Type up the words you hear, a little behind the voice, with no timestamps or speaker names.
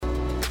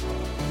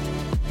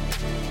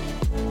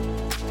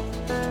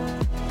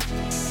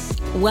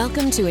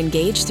Welcome to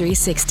Engage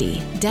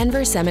 360,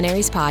 Denver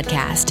Seminary's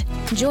podcast.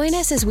 Join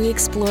us as we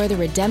explore the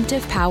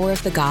redemptive power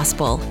of the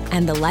gospel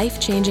and the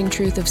life-changing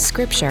truth of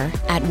Scripture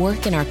at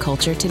work in our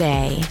culture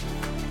today.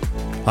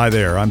 Hi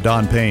there, I'm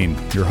Don Payne,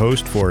 your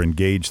host for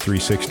Engage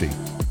 360.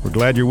 We're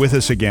glad you're with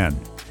us again.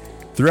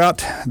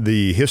 Throughout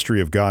the history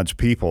of God's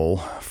people,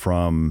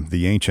 from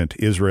the ancient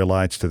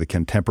Israelites to the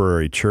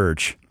contemporary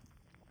church,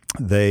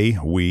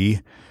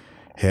 we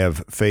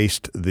have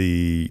faced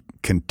the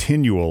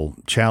continual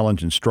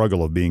challenge and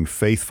struggle of being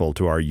faithful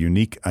to our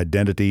unique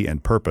identity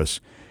and purpose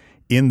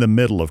in the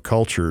middle of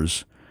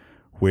cultures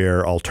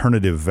where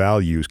alternative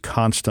values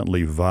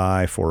constantly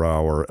vie for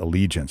our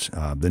allegiance.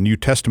 The New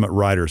Testament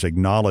writers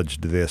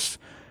acknowledged this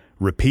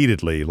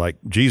repeatedly, like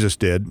Jesus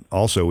did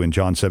also in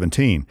John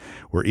 17.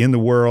 We're in the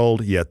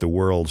world, yet the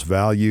world's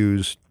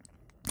values,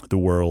 the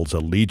world's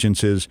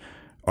allegiances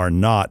are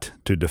not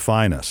to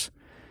define us.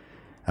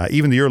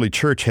 Even the early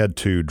church had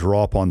to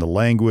draw upon the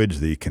language,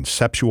 the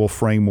conceptual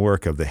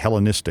framework of the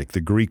Hellenistic,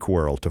 the Greek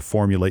world, to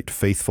formulate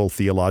faithful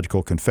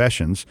theological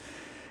confessions.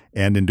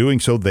 And in doing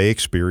so, they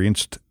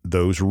experienced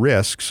those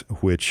risks,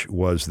 which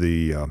was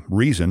the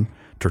reason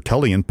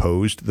Tertullian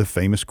posed the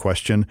famous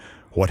question,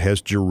 what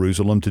has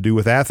Jerusalem to do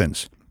with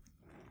Athens?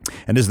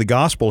 And as the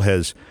gospel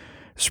has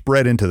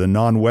spread into the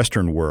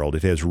non-Western world,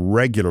 it has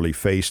regularly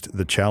faced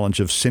the challenge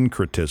of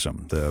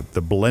syncretism,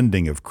 the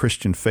blending of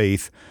Christian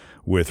faith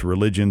with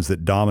religions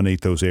that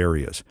dominate those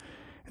areas.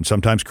 And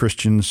sometimes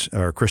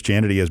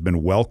Christianity has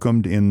been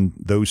welcomed in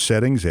those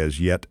settings as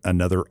yet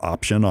another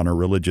option on a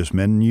religious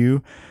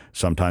menu.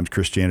 Sometimes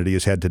Christianity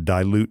has had to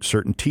dilute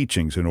certain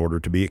teachings in order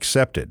to be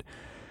accepted.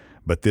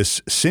 But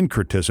this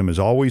syncretism has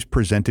always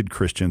presented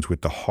Christians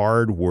with the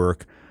hard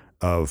work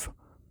of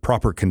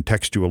proper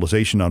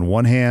contextualization on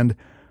one hand,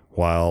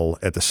 while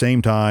at the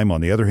same time,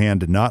 on the other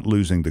hand, not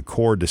losing the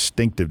core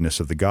distinctiveness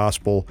of the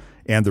gospel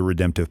and the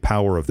redemptive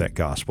power of that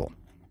gospel.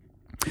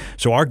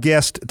 So our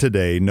guest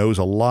today knows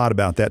a lot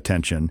about that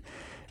tension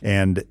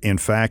and, in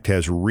fact,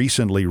 has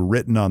recently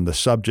written on the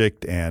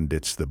subject, and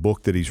it's the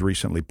book that he's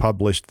recently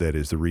published that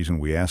is the reason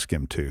we asked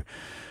him to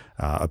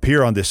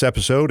appear on this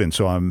episode. And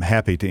so I'm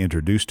happy to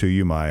introduce to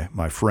you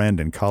my friend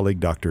and colleague,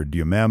 Dr.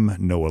 Duemem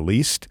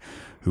Noeliste,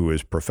 who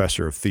is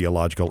professor of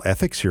theological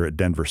ethics here at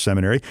Denver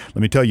Seminary.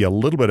 Let me tell you a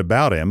little bit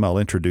about him. I'll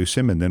introduce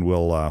him, and then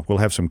we'll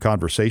have some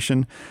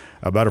conversation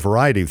about a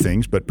variety of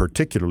things, but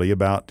particularly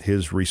about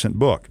his recent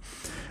book.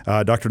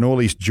 Dr.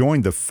 Noeliste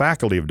joined the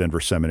faculty of Denver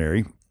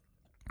Seminary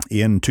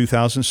in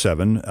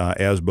 2007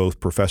 as both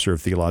professor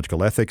of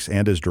theological ethics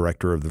and as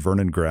director of the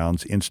Vernon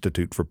Grounds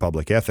Institute for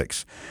Public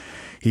Ethics.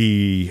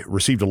 He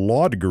received a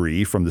law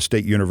degree from the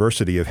State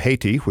University of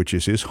Haiti, which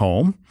is his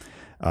home,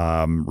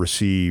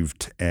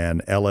 received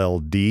an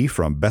LLD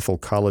from Bethel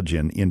College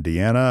in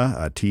Indiana,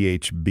 a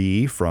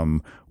THB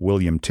from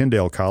William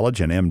Tyndale College,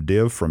 an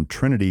MDiv from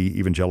Trinity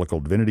Evangelical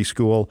Divinity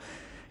School,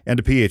 and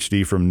a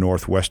PhD from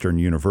Northwestern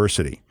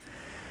University.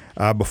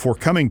 Before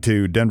coming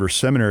to Denver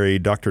Seminary,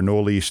 Dr.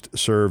 Noeliste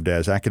served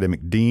as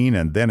academic dean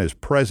and then as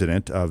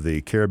president of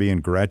the Caribbean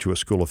Graduate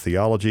School of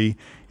Theology.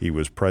 He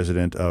was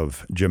president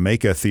of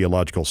Jamaica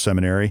Theological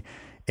Seminary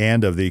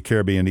and of the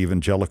Caribbean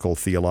Evangelical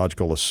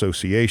Theological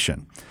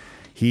Association.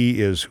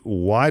 He is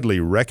widely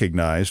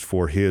recognized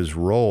for his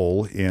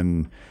role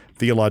in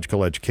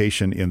theological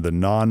education in the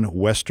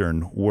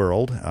non-Western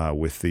world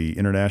with the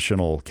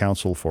International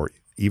Council for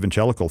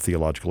Evangelical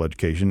Theological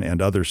Education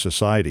and other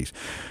societies.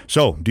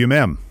 So,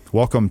 Duemem,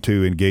 welcome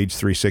to Engage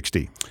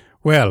 360.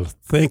 Well,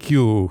 thank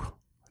you,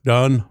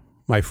 Don,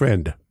 my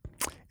friend.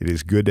 It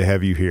is good to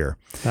have you here.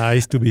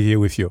 Nice to be here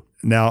with you.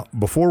 Now,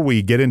 before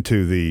we get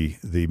into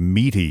the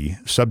meaty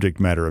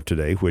subject matter of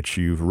today, which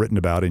you've written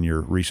about in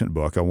your recent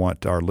book, I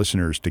want our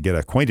listeners to get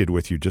acquainted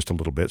with you just a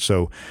little bit.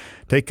 So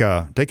take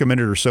a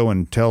minute or so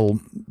and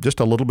tell just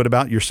a little bit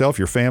about yourself,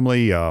 your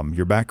family,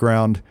 your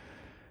background.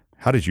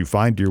 How did you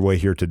find your way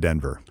here to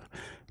Denver?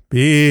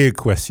 Big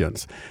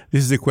questions.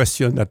 This is a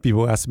question that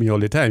people ask me all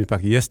the time. In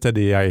fact,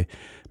 yesterday I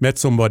met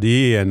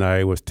somebody and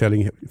I was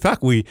telling him, in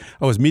fact, I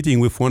was meeting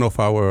with one of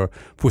our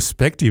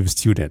prospective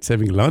students,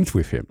 having lunch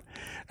with him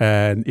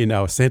and in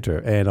our center.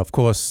 And of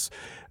course,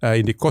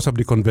 in the course of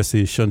the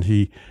conversation,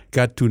 he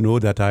got to know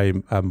that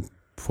I'm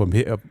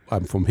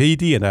from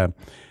Haiti and I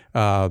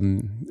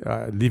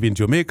live in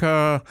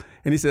Jamaica.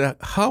 And he said,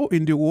 how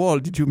in the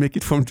world did you make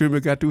it from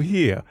Jamaica to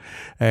here?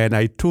 And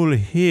I told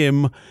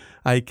him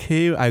I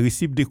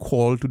received the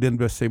call to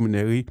Denver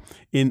Seminary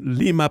in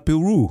Lima,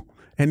 Peru.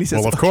 And he says,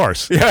 well, of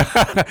course.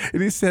 Yeah.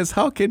 And he says,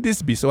 how can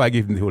this be? So I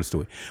gave him the whole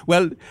story.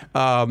 Well,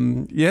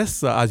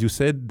 yes, as you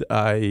said,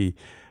 I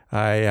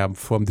am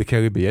from the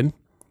Caribbean,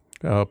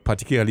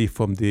 particularly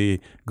from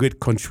the great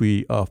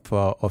country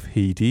of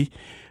Haiti.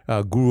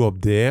 Grew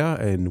up there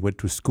and went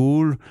to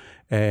school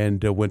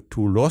and went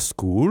to law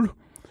school.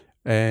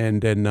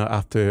 And then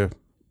after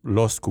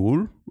law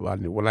school,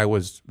 well, I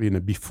was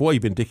before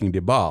even taking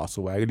the bar,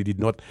 so I really did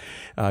not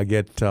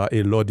get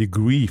a law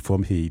degree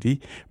from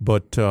Haiti.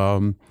 But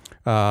God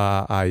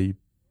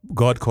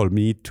called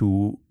me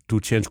to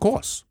change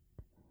course.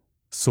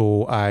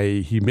 So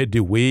he made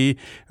the way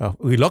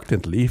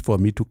reluctantly for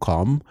me to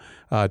come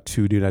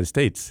to the United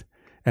States.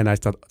 And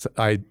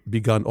I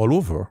began all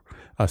over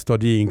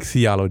studying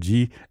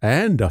theology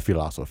and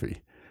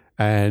philosophy.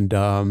 And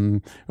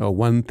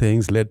one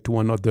thing led to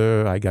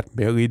another. I got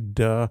married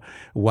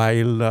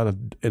while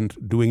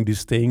doing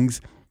these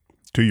things.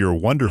 To your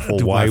wonderful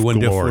wife,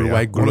 Gloria,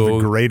 wife, one of the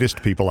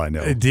greatest people I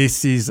know.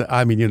 This is,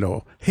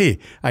 hey,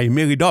 I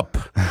married up.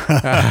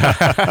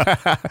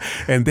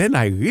 And then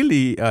I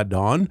really,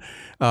 Don,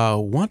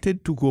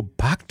 wanted to go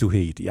back to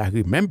Haiti. I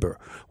remember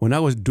when I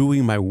was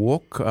doing my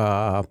work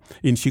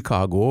in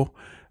Chicago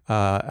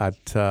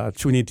at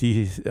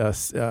Trinity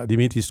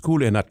Divinity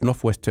School and at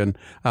Northwestern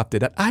after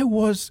that, I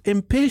was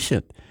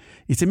impatient.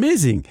 It's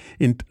amazing.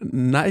 In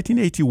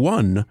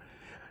 1981,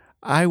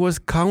 I was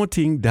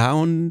counting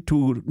down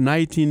to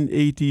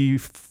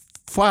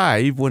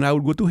 1985 when I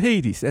would go to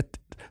Haiti. That's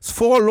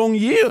 4 long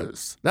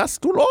years. That's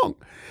too long.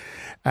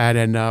 And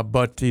then,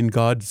 but in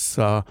God's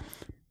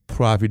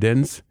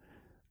providence,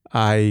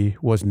 I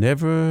was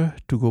never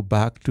to go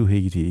back to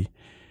Haiti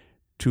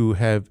to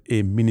have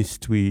a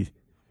ministry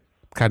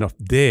kind of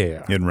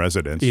there. In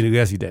residence,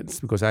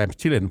 because I am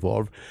still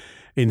involved.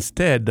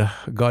 Instead,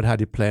 God had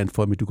a plan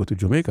for me to go to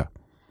Jamaica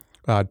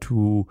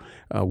to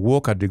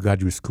work at the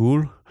graduate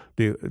school.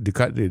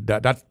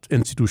 That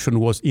institution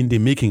was in the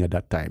making at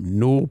that time.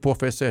 No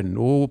professor,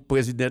 no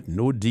president,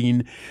 no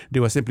dean. They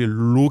were simply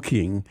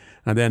looking,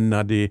 and then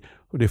they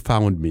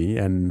found me,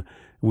 and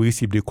we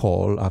received a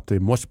call. After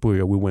much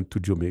prayer, we went to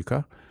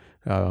Jamaica,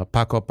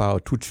 pack up our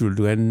 2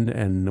 children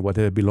and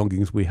whatever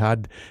belongings we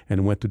had,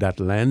 and went to that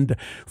land.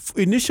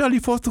 Initially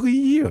for 3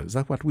 years,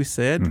 that's what we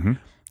said. Mm-hmm.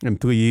 And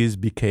 3 years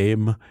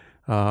became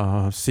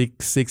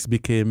 6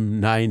 became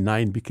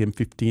 9 became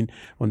 15,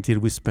 until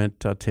we spent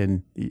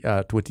 20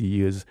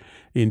 years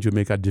in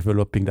Jamaica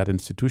developing that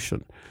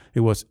institution.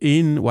 It was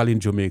while in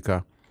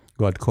Jamaica,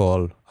 God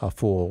called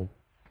to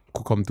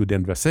come to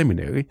Denver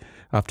Seminary.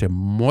 After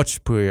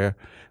much prayer,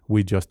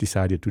 we just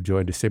decided to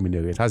join the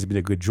seminary. It has been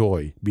a great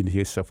joy being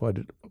here for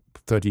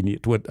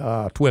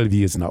 12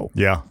 years now.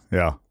 Yeah.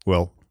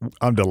 Well,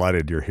 I'm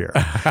delighted you're here.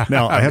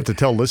 Now, I have to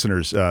tell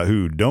listeners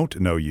who don't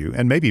know you,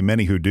 and maybe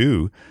many who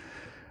do,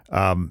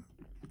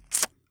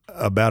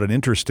 about an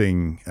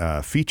interesting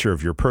feature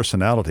of your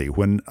personality.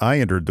 When I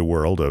entered the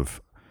world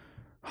of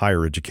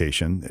higher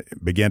education,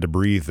 began to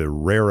breathe the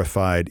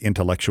rarefied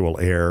intellectual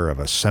air of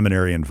a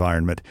seminary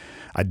environment,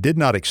 I did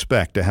not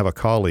expect to have a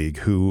colleague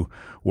who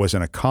was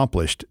an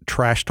accomplished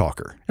trash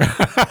talker.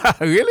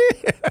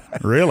 Really?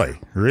 Really.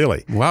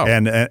 Wow.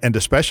 And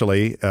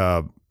especially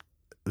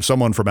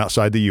someone from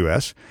outside the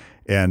U.S.,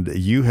 and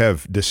you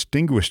have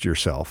distinguished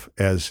yourself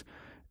as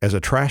a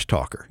trash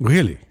talker.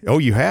 Really? Oh,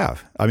 you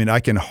have. I mean, I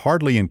can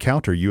hardly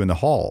encounter you in the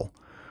hall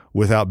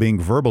without being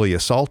verbally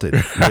assaulted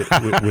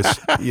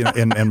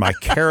and my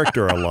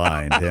character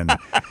aligned.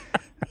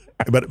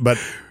 But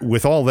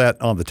with all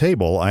that on the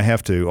table, I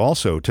have to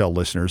also tell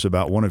listeners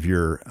about one of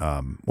your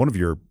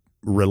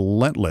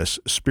relentless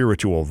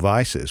spiritual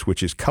vices,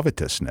 which is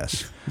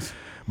covetousness.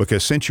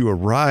 Because since you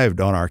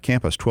arrived on our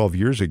campus 12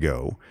 years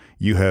ago,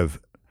 you have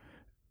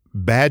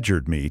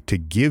badgered me to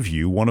give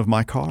you one of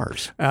my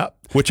cars,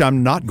 which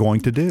I'm not going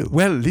to do.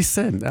 Well,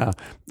 listen,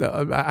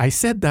 I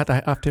said that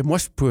after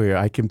much prayer,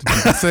 I came to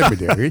the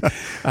seminary.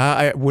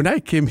 When I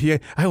came here,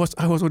 I was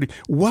wondering,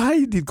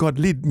 why did God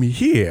lead me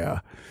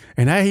here?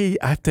 And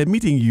after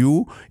meeting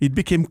you, it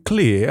became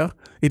clear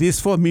it is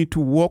for me to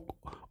walk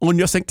on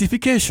your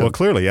sanctification. Well,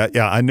 clearly,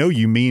 I know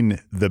you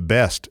mean the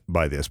best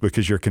by this,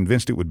 because you're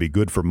convinced it would be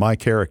good for my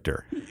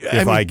character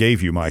if I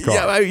gave you my car.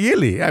 Yeah,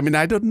 really. I mean,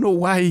 I don't know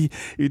why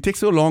it takes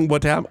so long,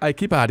 but I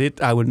keep at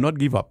it. I will not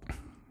give up.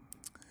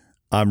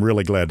 I'm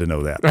really glad to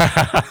know that.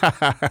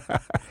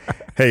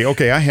 Hey,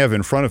 okay, I have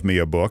in front of me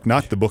a book,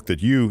 not the book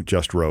that you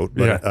just wrote,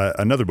 but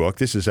another book.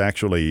 This is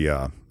actually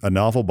a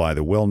novel by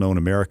the well-known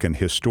American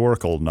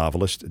historical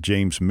novelist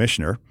James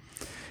Michener.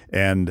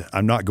 And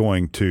I'm not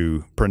going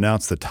to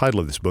pronounce the title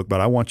of this book,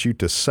 but I want you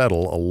to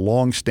settle a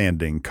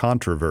long-standing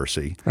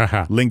controversy,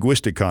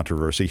 linguistic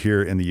controversy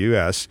here in the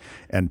U.S.,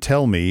 and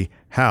tell me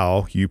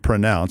how you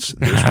pronounce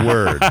this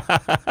word.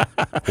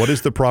 What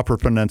is the proper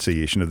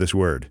pronunciation of this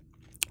word?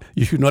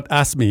 You should not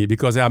ask me,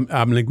 because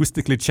I'm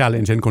linguistically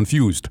challenged and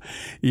confused.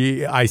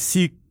 I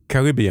see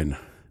Caribbean.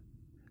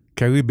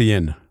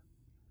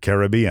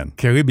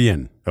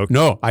 Okay.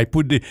 No, I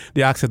put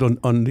the accent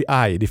on the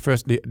I,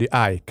 the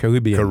I,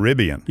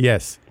 Caribbean.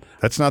 Yes.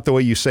 That's not the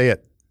way you say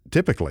it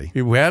typically.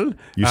 Well,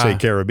 you say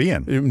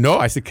Caribbean. No,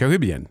 I say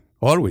Caribbean.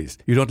 Always.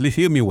 You don't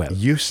hear me well.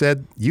 You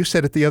said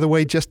it the other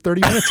way just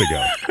 30 minutes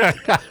ago.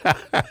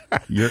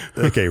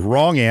 Okay,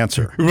 wrong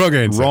answer.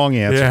 Wrong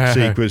answer. Yeah.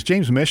 See, because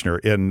James Michener,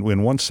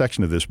 in one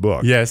section of this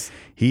book, yes,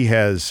 he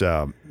has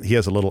a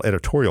little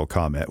editorial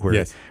comment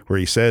where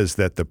he says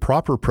that the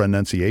proper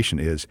pronunciation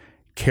is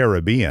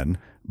Caribbean,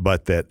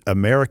 but that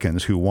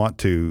Americans who want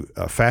to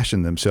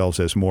fashion themselves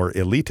as more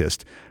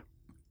elitist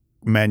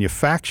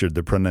manufactured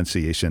the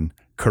pronunciation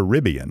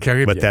Caribbean,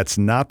 but that's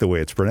not the way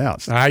it's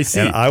pronounced. I see.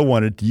 And I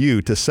wanted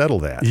you to settle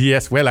that.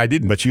 Yes, well, I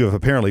didn't. But you have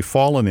apparently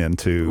fallen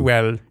into,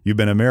 you've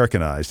been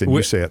Americanized, and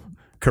you say it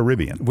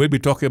Caribbean. We'll be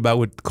talking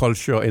about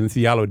culture and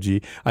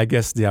theology. I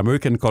guess the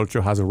American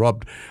culture has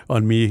rubbed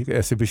on me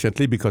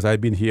sufficiently because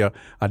I've been here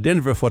at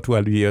Denver for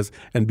 12 years,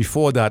 and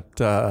before that,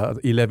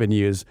 11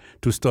 years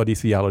to study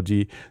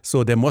theology.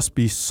 So there must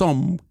be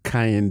some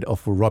kind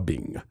of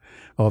rubbing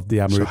of the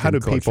American culture. So how do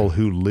people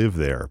who live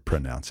there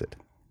pronounce it?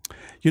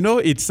 You know,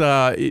 it's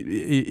there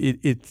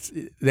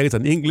is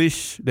an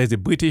English, there's a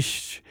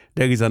British,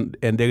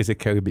 and there is a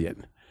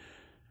Caribbean.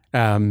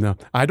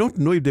 I don't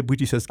know if the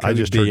British says Caribbean. I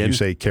just heard you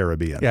say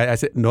Caribbean. Yeah, I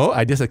said no.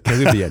 I just said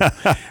Caribbean.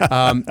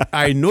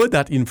 I know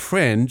that in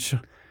French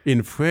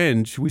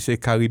we say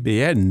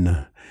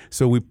Caribbean.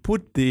 So we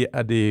put the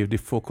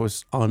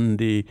focus on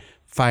the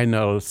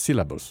final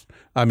syllables.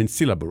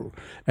 Syllable,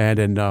 and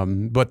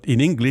then but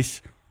in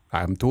English,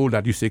 I'm told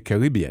that you say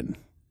Caribbean.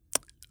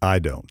 I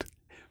don't.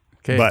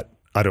 Okay. But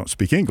I don't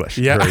speak English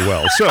very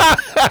well, so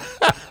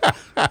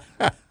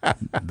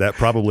that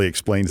probably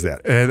explains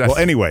that. Well,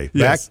 anyway,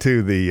 back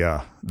to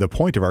the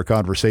point of our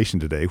conversation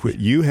today.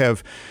 You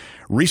have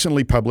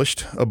recently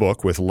published a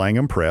book with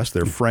Langham Press,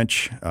 their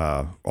French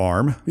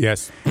arm.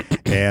 Yes.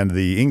 And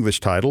the English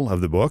title of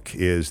the book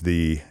is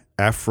The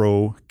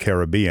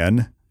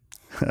Afro-Caribbean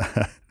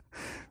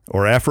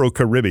or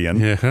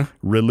Afro-Caribbean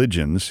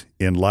Religions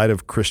in Light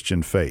of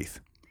Christian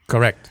Faith.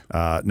 Correct.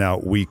 Now,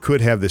 we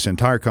could have this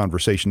entire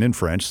conversation in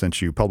French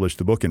since you published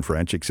the book in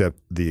French,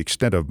 except the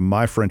extent of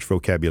my French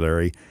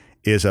vocabulary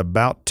is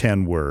about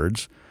 10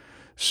 words.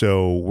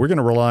 So we're going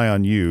to rely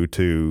on you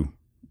to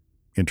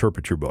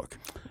interpret your book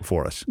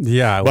for us.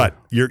 Yeah. But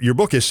your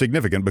book is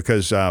significant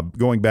because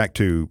going back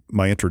to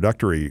my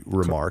introductory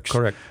remarks,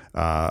 correct.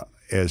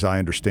 As I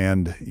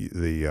understand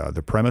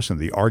the premise and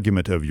the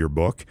argument of your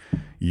book,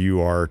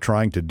 you are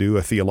trying to do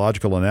a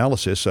theological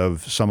analysis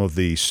of some of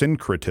the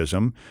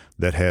syncretism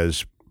that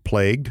has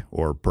plagued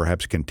or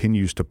perhaps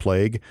continues to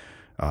plague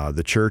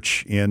the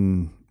church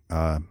in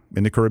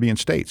the Caribbean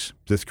states.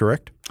 Is this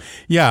correct?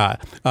 Yeah,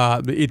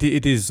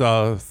 it is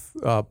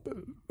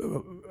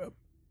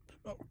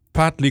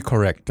partly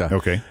correct.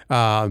 Okay.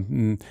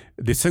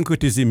 The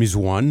syncretism is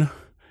one.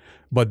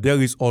 But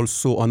there is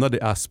also another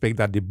aspect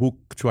that the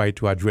book tried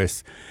to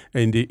address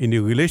in the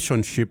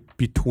relationship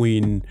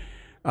between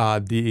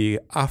the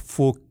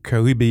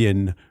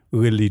Afro-Caribbean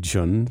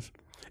religions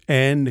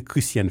and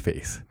Christian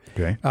faith.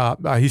 Okay.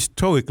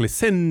 Historically,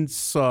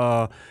 since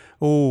I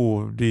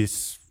would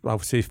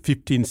say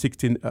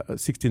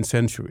 16th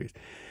century,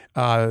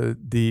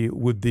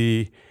 with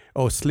the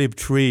slave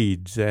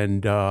trades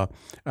and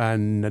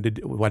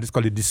what is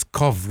called the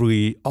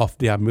discovery of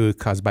the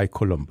Americas by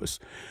Columbus.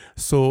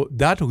 So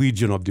that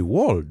region of the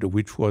world,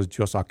 which was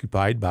just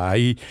occupied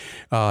by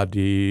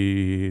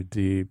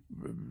the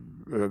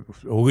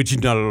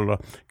original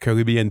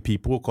Caribbean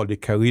people called the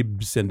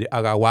Caribs and the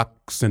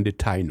Arawaks and the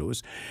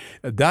Tainos,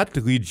 that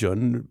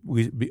region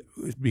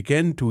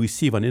began to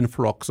receive an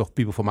influx of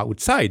people from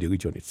outside the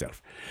region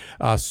itself.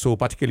 So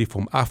particularly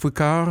from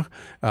Africa,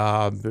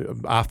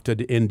 after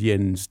the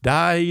Indians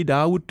died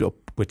out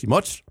pretty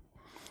much,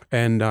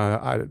 and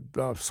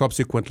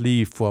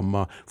subsequently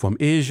from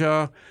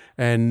Asia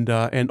and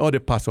other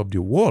parts of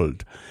the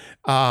world.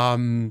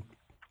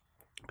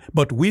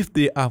 But with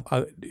the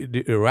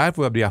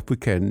arrival of the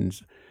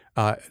Africans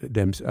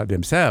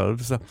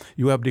themselves,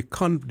 you have the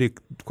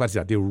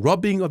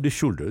rubbing of the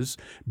shoulders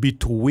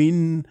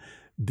between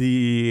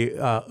the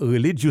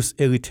religious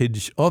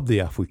heritage of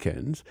the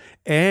Africans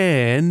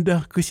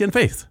and Christian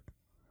faith.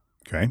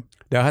 Okay.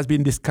 There has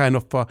been this kind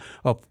of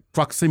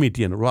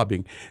proximity and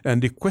rubbing.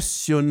 And the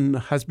question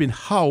has been,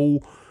 how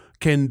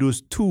can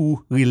those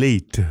two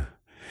relate?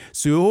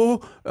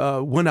 So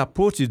one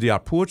approach is the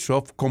approach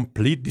of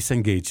complete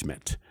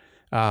disengagement,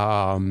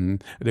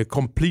 the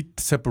complete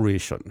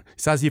separation.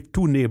 It's as if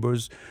two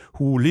neighbors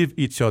who live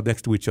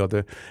next to each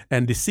other,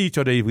 and they see each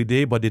other every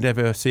day, but they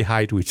never say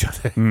hi to each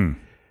other. Mm.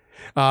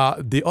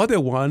 The other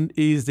one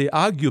is the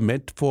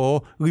argument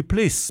for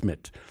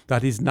replacement.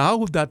 That is,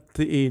 now that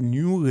a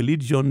new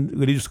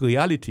religious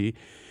reality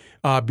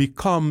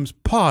becomes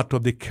part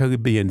of the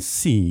Caribbean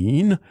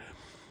scene,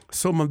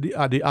 some of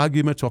the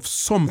arguments of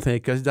some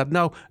thinkers that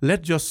now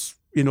let's just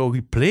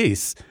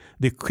replace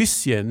the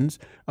Christians'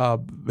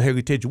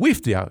 heritage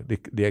with the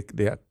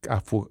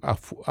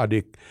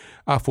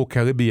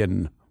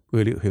Afro-Caribbean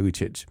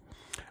heritage,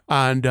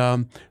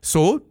 and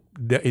so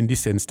in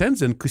this instance,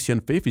 then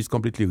Christian faith is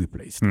completely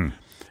replaced.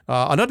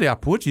 Another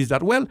approach is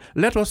that, well,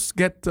 let us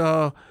get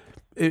a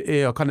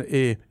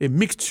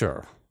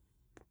mixture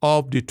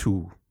of the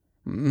two.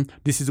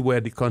 This is where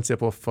the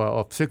concept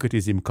of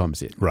syncretism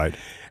comes in. Right.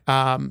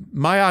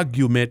 My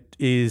argument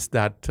is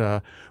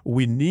that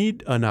we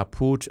need an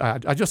approach.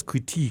 I just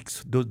critique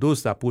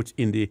those approaches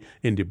in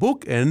the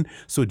book and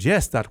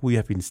suggest that we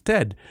have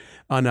instead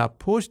an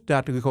approach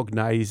that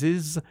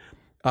recognizes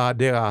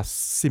there are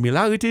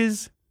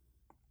similarities,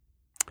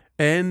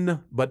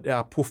 but there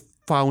are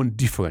profound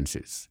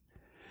differences.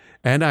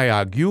 And I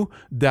argue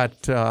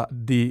that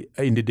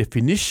in the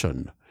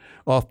definition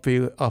of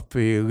a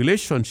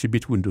relationship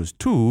between those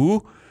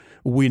two,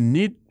 we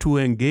need to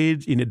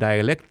engage in a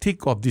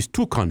dialectic of these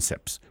two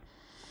concepts.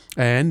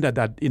 And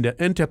that in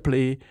the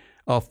interplay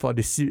of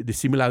the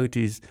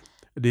similarities,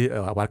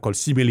 what I call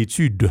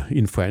similitude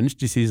in French,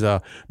 this is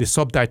the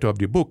subtitle of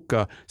the book,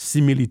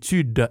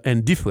 Similitude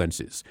and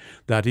Differences.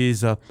 That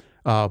is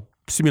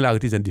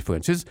similarities and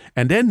differences,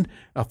 and then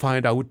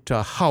find out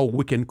how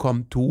we can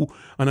come to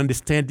an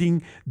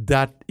understanding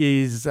that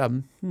is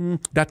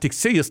that takes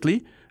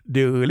seriously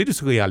the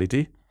religious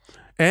reality,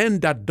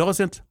 and that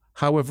doesn't,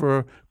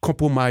 however,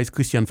 compromise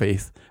Christian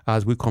faith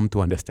as we come to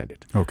understand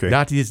it. Okay,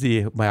 that is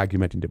my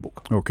argument in the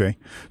book. Okay,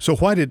 so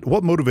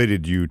what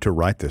motivated you to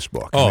write this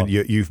book? I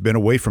mean, you've been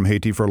away from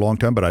Haiti for a long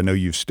time, but I know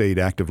you've stayed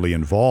actively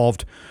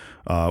involved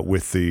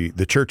with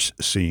the church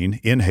scene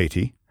in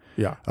Haiti.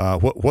 Yeah.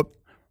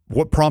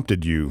 What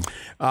prompted you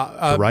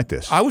to write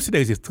this? I would say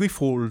there is a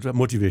threefold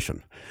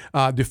motivation.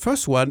 The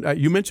first one,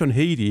 you mentioned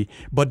Haiti,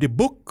 but the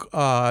book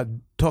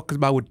talks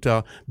about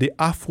the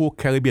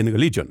Afro-Caribbean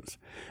religions.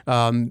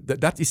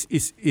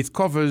 It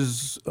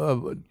covers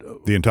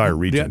the entire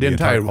region. The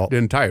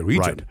entire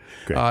region.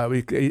 Right.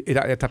 Okay.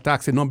 It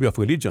attacks a number of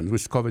religions,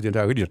 which covers the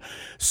entire region.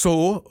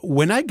 So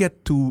when I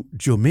get to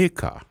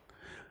Jamaica,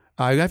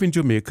 I arrive in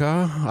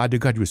Jamaica at the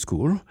graduate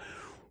school.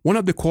 One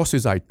of the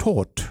courses I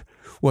taught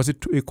was a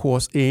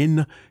course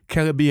in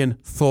Caribbean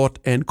thought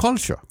and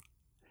culture.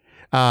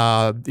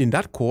 In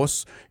that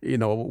course,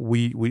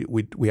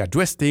 we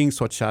address things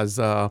such as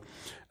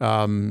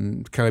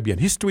Caribbean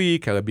history,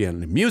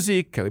 Caribbean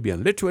music,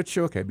 Caribbean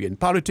literature, Caribbean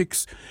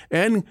politics,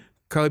 and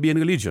Caribbean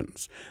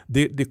religions.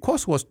 The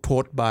course was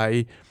taught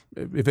by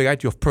a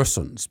variety of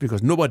persons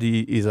because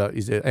nobody is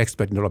an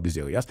expert in all of these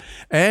areas.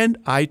 And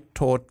I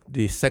taught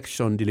the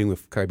section dealing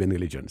with Caribbean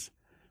religions.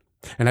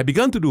 And I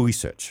began to do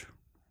research.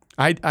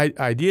 I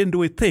didn't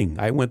do a thing.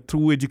 I went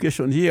through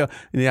education here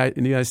in the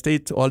United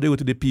States all the way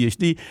to the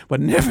PhD,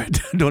 but never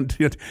done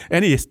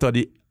any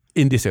study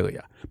in this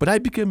area. But I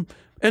became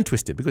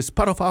interested because it's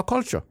part of our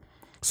culture.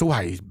 So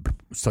I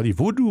study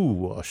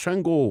Voodoo,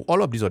 Shango,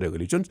 all of these other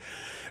religions,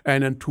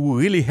 and to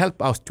really help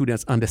our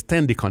students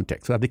understand the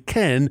context so that they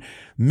can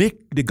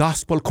make the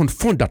gospel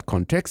confront that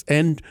context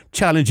and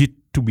challenge it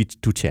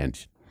to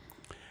change.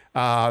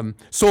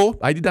 So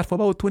I did that for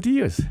about 20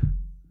 years.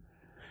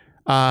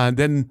 And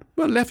then,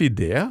 left it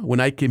there. When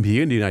I came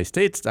here in the United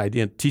States, I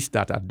didn't teach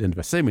that at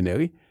Denver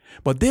Seminary.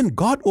 But then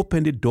God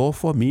opened the door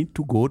for me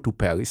to go to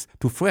Paris,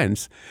 to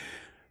France,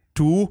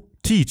 to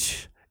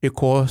teach a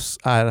course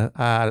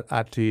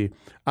at the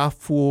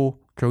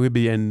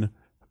Afro-Caribbean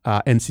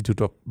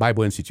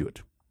Bible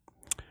Institute.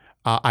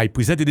 I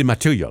presented the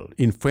material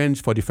in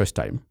French for the first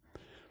time.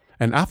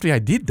 And after I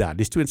did that,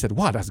 the students said,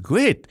 wow, that's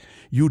great.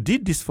 You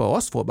did this for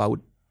us for about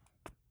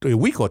a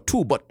week or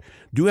two, but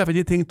do you have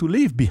anything to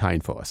leave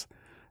behind for us?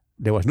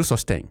 There was no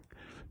such thing.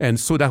 And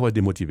so that was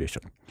the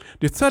motivation.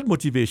 The third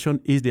motivation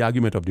is the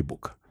argument of the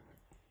book.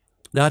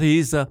 That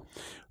is,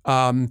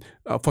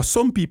 for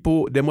some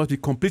people, there must be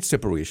complete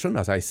separation,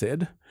 as I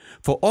said.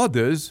 For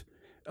others,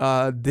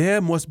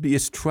 there must be a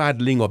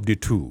straddling of the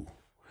two.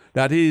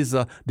 That is,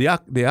 the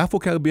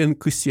Afro-Caribbean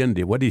Christian,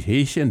 the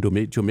Haitian,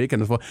 Jamaican,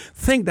 and so forth,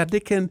 think that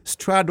they can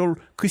straddle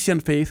Christian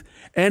faith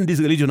and this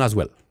religion as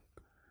well.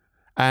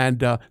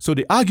 And so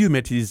the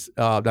argument is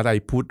that I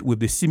put with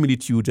the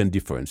similitudes and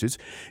differences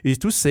is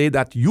to say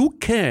that you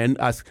can,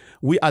 as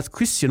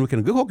Christians, we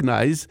can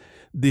recognize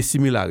the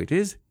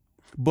similarities,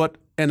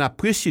 and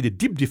appreciate the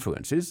deep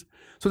differences,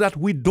 so that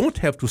we don't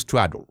have to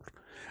straddle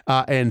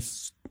and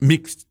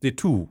mix the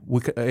two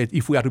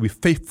if we are to be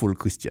faithful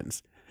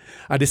Christians.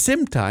 At the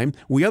same time,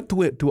 we have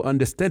to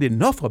understand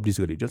enough of these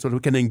religions so that we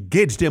can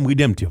engage them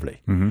redemptively.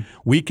 Mm-hmm.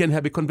 We can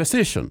have a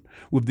conversation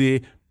with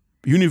the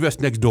universe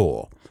next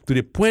door to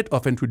the point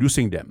of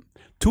introducing them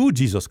to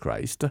Jesus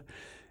Christ,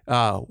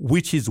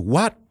 which is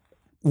what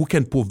we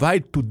can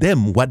provide to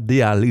them what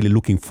they are really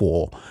looking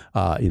for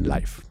in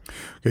life.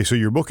 Okay, so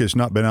your book has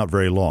not been out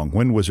very long.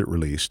 When was it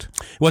released?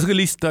 It was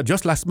released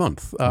just last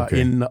month,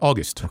 in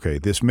August. Okay,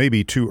 this may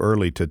be too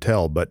early to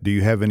tell, but do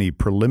you have any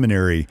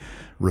preliminary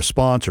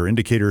response or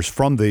indicators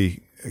from the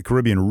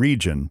Caribbean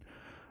region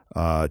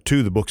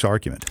to the book's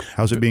argument?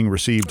 How's it being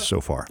received so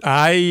far?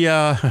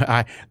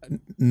 I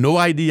no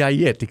idea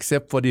yet,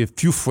 except for the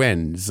few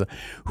friends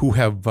who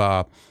have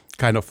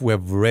who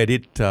have read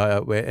it,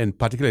 and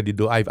particularly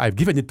I've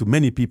given it to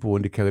many people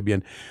in the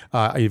Caribbean,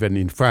 even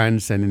in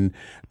France, and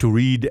to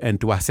read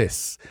and to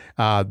assess.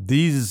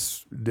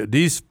 These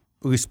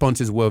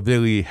responses were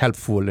very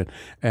helpful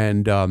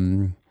and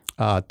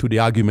to the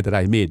argument that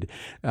I made.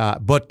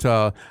 But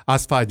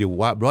as far as the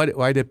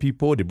wider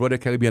people, the broader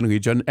Caribbean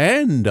region,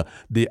 and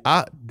the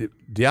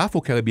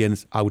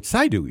Afro-Caribbeans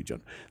outside the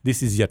region,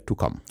 this is yet to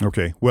come.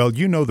 Okay. Well,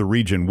 you know the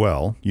region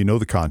well. You know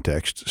the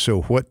context.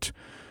 So what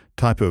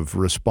type of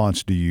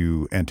response do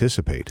you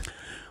anticipate?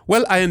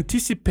 Well, I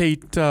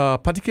anticipate,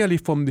 particularly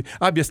from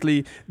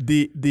obviously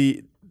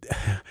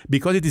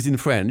because it is in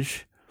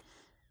French,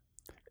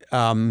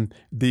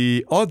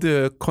 the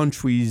other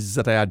countries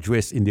that I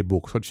address in the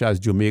book, such as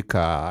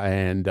Jamaica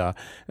and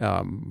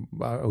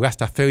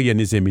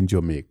Rastafarianism in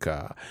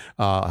Jamaica,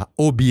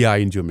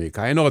 OBI in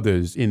Jamaica, and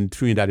others in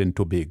Trinidad and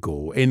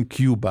Tobago, in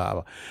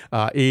Cuba,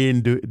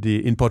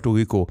 in Puerto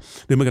Rico,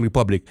 the Dominican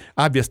Republic,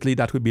 obviously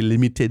that will be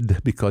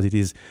limited because it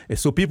is.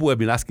 So people have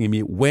been asking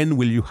me, when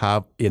will you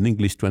have an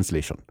English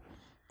translation?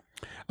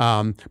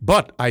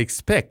 But I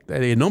expect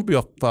a number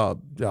of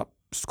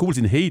schools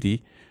in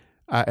Haiti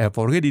have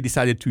already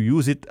decided to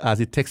use it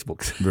as a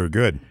textbook. Very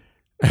good.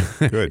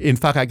 Good. In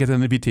fact, I get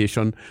an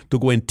invitation to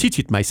go and teach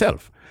it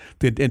myself,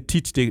 and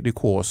teach the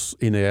course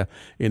in a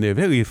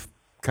very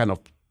kind of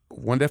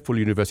wonderful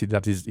university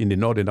that is in the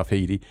northern of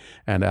Haiti,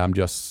 and I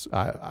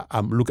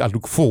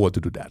look forward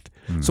to do that.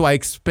 So I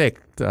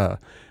expect. I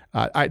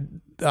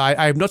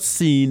have not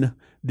seen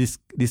this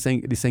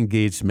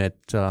engagement,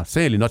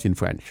 certainly not in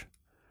French.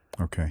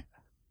 Okay.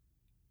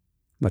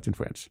 Not in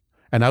French,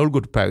 and I will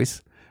go to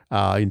Paris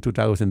in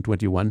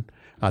 2021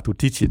 to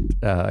teach it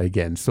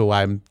again. So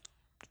I'm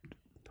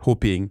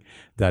hoping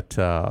that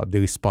the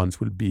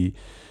response will be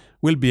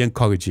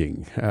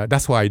encouraging.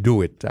 That's why I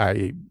do it.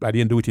 I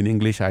didn't do it in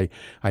English. I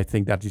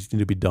think that it needs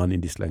to be done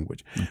in this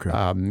language.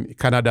 Okay.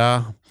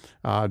 Canada,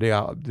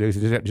 there is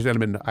a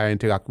gentleman I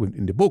interact with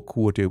in the book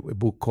who wrote a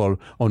book called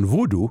On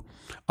Voodoo,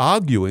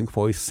 arguing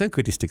for a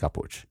syncretistic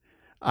approach.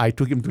 I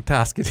took him to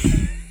task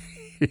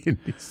in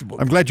this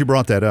book. I'm glad you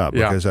brought that up,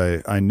 Yeah. because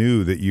I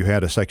knew that you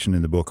had a section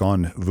in the book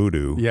on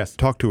voodoo. Yes.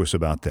 Talk to us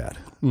about that.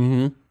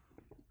 Mm-hmm.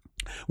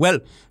 Well,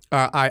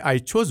 I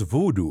chose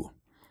voodoo.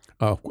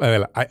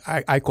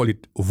 I call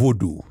it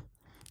voodoo.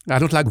 I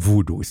don't like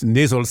voodoo. It's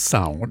nasal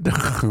sound,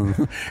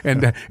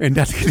 and that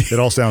It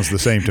all sounds the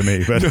same to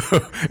me, but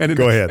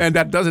go ahead. And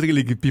that doesn't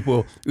really give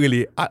people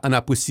really an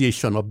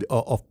appreciation of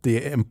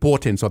the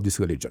importance of this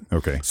religion.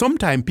 Okay.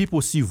 Sometimes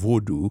people see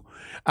voodoo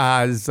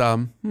as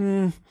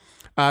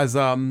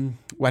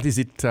what is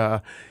it?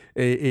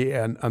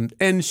 An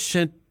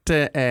ancient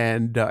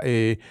and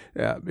a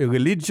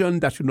religion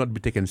that should not be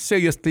taken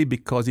seriously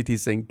because it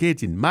is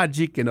engaged in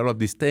magic and all of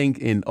these things,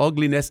 in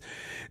ugliness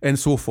and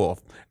so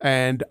forth.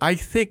 And I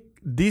think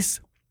this,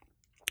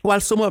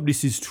 while some of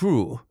this is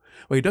true,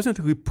 but it doesn't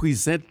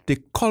represent the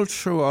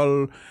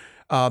cultural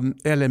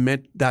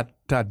element that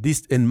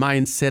this and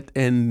mindset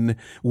and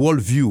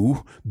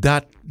worldview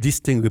that this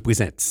thing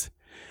represents.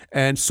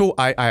 And so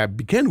I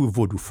began with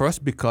voodoo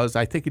first because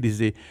I think it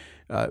is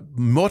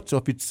much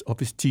of its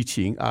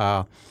teaching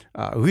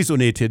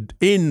resonated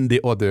in the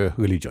other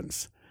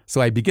religions.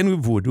 So I began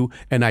with voodoo,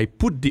 and I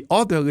put the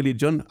other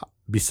religion,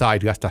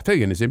 beside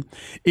Rastafarianism,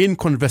 in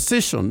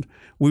conversation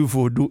with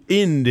voodoo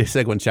in the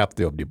second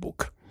chapter of the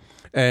book.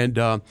 And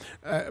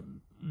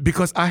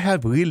because I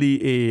have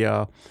really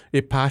a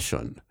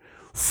passion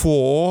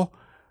for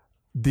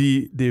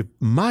the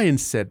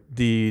mindset,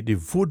 the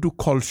voodoo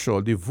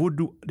culture,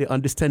 the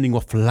understanding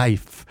of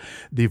life,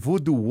 the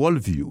voodoo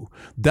worldview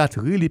that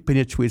really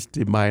penetrates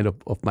the mind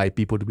of my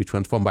people to be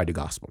transformed by the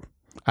gospel.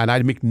 And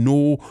I make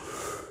no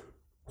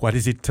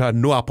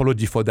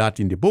apology for that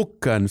in the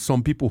book. And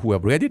some people who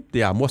have read it,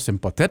 they are more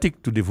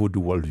sympathetic to the voodoo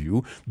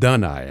worldview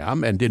than I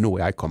am, and they know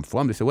where I come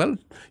from. They say, well,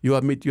 you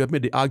have made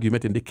the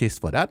argument and the case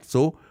for that,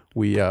 so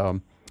we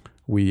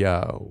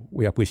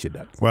appreciate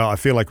that. Well, I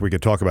feel like we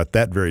could talk about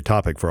that very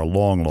topic for a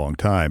long, long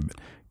time.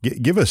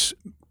 Give us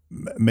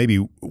maybe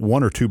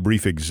one or two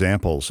brief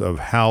examples of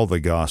how the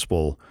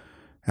gospel,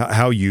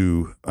 how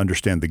you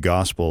understand the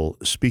gospel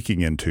speaking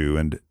into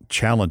and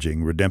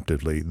challenging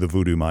redemptively the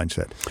voodoo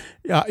mindset.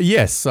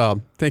 Yes,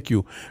 thank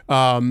you.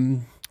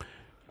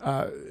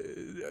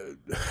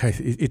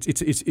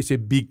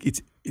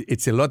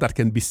 It's a lot that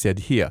can be said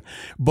here,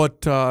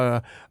 but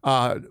for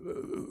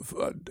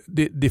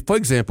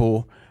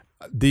example,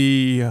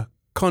 the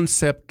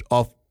concept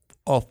of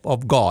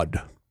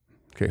God,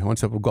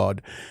 concept of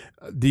God,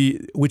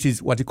 which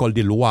is what you call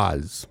the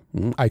Loas.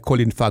 I call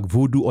it, in fact,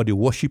 voodoo or the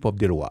worship of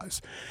the Loas.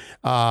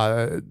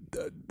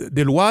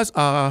 The Loas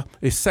are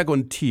a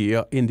second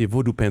tier in the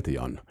voodoo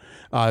pantheon.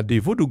 The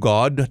voodoo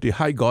god, the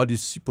high god,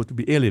 is supposed to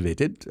be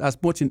elevated, as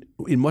much in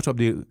much of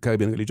the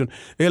Caribbean religion,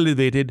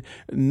 elevated,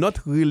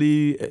 not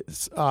really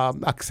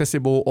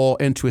accessible or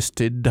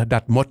interested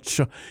that much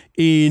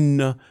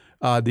in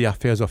the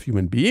affairs of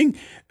human being.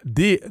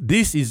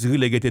 This is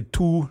relegated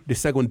to the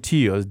second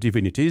tier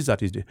divinities,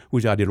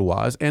 which are the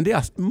Loas, and there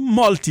are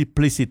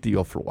multiplicity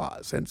of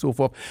Loas and so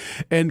forth.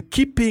 And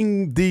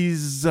keeping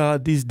these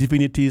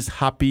divinities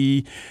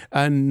happy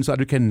and so that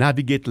we can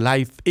navigate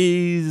life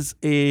is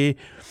a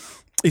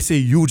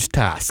huge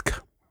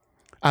task.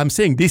 I'm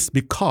saying this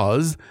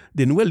because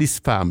the Nuelis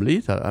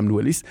family,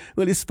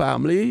 Nuelis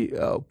family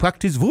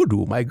practiced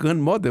voodoo. My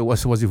grandmother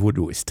was a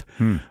voodooist.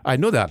 I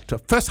know that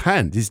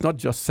firsthand. It's not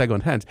just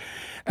secondhand.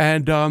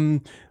 And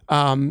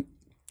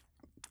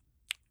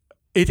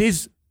it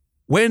is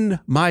when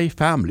my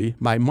family,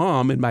 my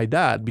mom and my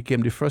dad,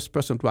 became the first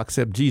person to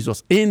accept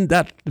Jesus in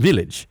that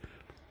village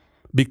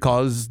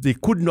because they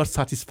could not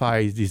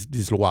satisfy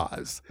these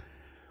laws.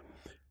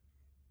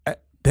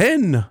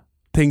 Then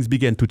things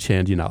began to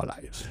change in our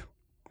lives.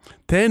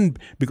 Then,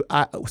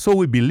 so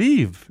we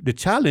believe the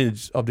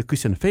challenge of the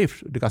Christian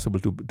faith, the gospel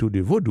to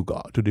the voodoo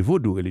God, to the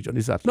voodoo religion,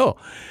 is that no,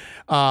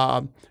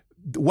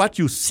 what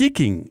you're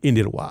seeking in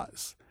it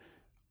was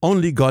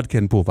only God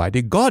can provide.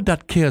 A God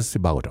that cares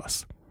about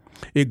us,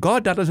 a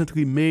God that doesn't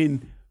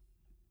remain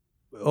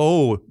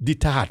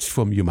detached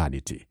from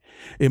humanity,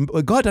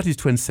 a God that is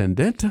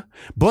transcendent,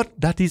 but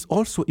that is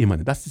also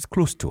immanent, that is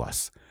close to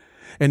us,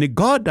 and a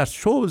God that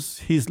shows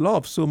His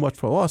love so much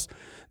for us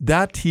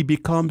that He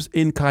becomes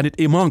incarnate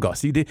among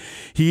us.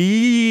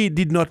 He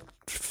did not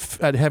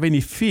have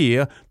any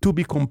fear to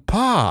become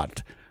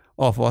part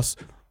of us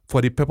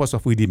for the purpose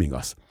of redeeming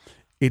us.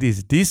 It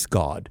is this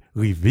God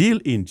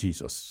revealed in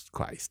Jesus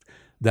Christ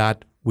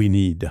that we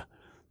need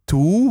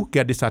to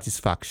get the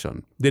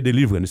satisfaction, the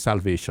deliverance, the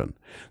salvation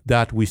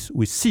that we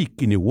seek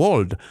in a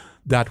world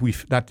that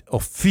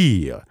of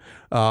fear,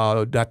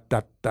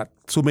 that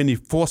so many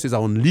forces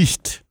are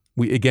unleashed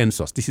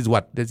against us.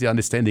 That's the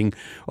understanding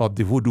of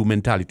the voodoo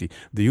mentality.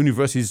 The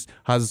universe is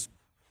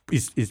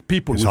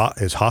people.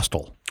 It's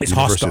hostile. It's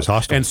hostile. Is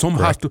hostile, and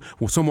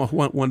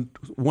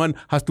one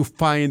has to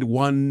find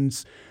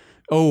one's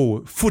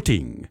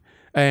footing,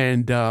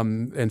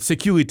 and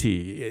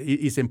security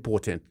is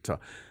important.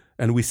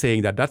 And we're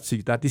saying that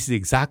this is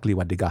exactly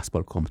what the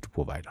gospel comes to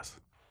provide us.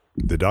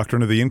 The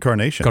doctrine of the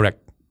incarnation. Correct.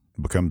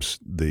 Becomes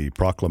the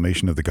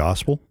proclamation of the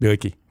gospel. Very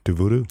key. To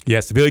voodoo.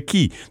 Yes, very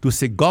key to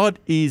say God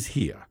is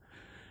here,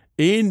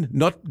 in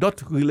not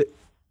really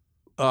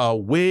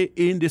way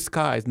in the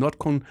skies, not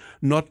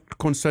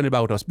concerned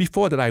about us.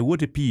 Before that, I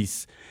wrote a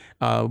piece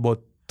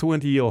about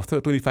 20 or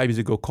 25 years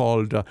ago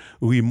called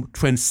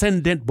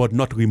Transcendent but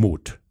Not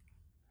Remote.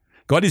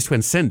 God is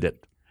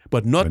transcendent,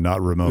 but not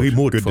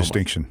remote. Good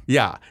distinction. Us.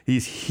 Yeah,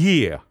 He's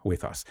here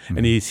with us,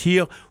 and He's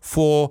here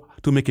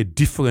to make a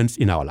difference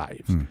in our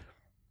lives.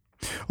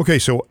 Okay,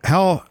 so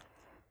how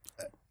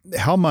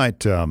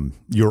might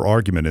your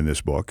argument in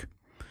this book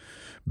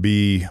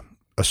be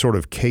a sort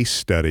of case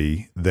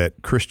study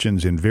that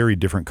Christians in very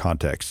different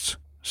contexts,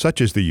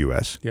 such as the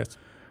U.S., yes,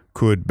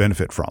 could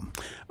benefit from?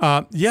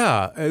 A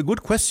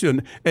good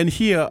question. And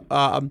here,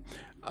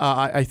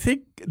 I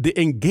think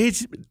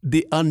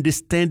the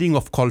understanding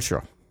of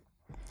culture,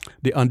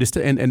 and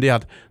there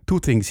are two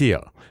things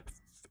here.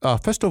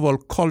 First of all,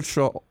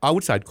 culture,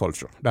 outside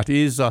culture, that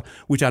is,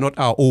 which are not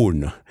our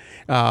own.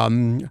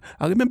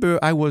 I remember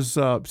I was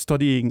a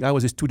student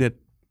at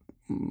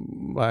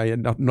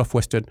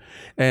Northwestern,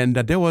 and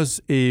there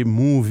was a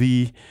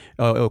movie,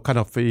 kind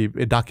of a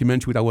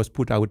documentary that was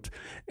put out,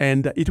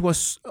 and it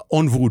was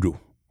on voodoo.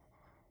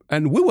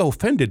 And we were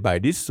offended by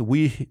this,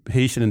 we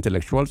Haitian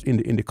intellectuals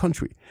in the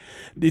country.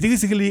 It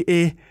is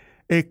really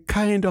a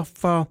kind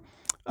of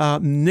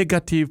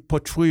negative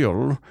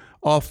portrayal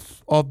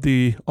of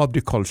the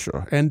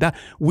culture, and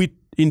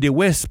in the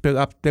West,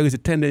 perhaps there is a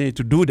tendency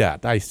to do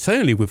that. I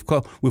certainly, with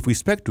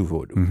respect to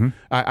voodoo, mm-hmm.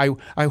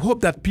 I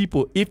hope that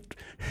people,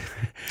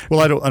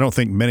 well, I don't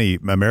think many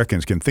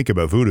Americans can think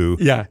about voodoo,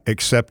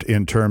 except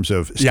in terms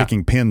of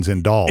sticking pins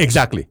in dolls.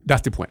 Exactly,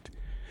 that's the point.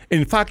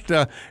 In fact,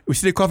 we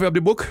see the cover of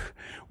the book.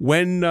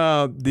 When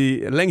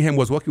the Langham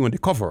was working on the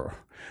cover,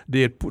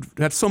 they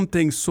had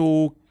something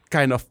so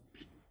kind of,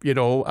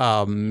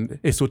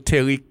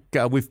 esoteric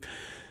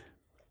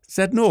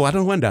said, no, I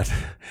don't want that,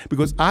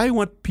 because I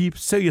want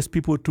serious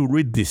people to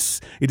read this.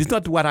 It is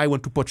not what I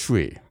want to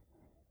portray.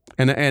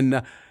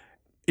 And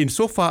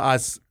insofar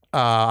as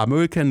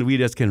American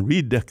readers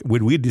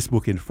will read this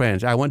book in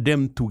French, I want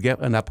them to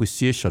get an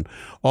appreciation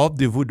of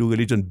the voodoo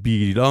religion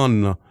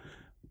beyond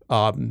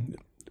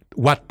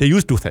what they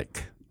used to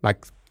think,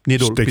 like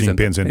sticking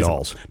pins in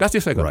dolls. That's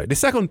the second. Right. The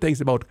second thing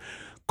is about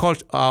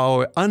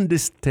our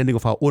understanding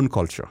of our own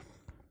culture.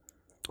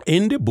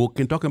 In the book,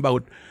 in talking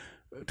about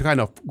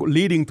kind of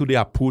leading to the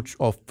approach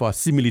of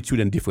similitude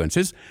and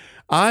differences,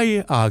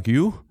 I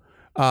argue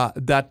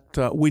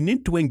that we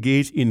need to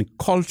engage in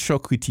culture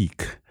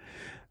critique,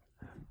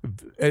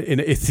 in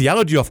a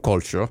theology of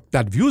culture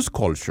that views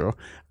culture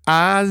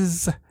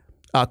as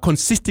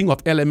consisting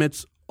of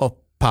elements of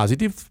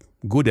positive,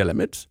 good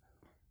elements,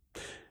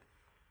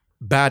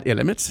 bad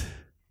elements,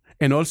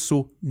 and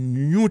also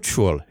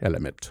neutral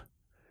element.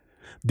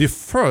 The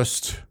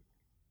first,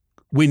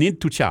 we need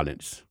to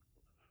challenge.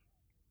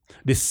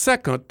 The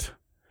second,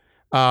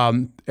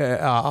 the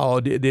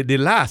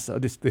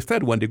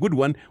third one, the good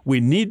one,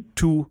 we need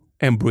to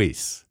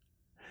embrace.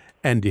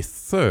 And the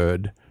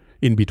third,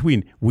 in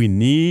between, we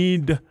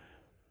need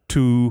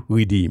to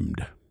redeem.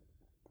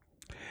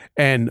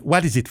 And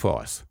what is it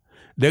for us?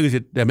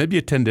 There may be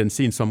a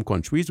tendency in some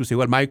countries to say,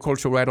 well, my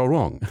culture, right or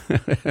wrong.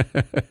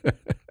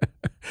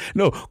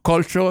 No,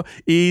 culture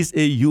is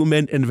a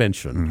human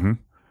invention. Mm-hmm.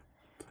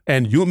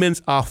 And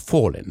humans are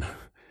fallen.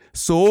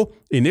 So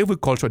in every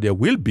culture, there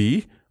will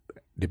be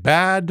the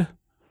bad,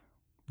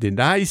 the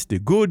nice, the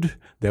good.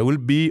 There will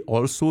be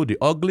also the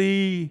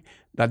ugly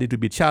that need to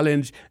be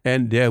challenged,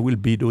 and there will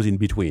be those in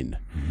between.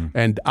 Mm-hmm.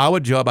 And our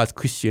job as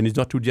Christians is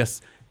not to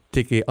just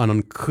take an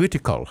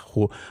uncritical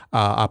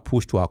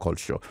approach to our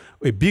culture.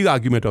 A big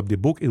argument of the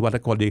book is what I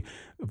call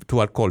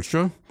toward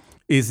culture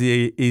is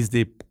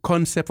the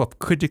concept of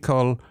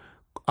critical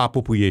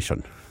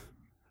appropriation.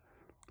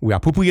 We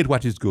appropriate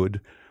what is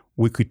good,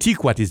 we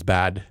critique what is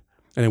bad,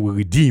 and then we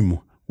redeem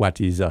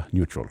what is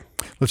neutral.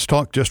 Let's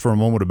talk just for a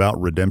moment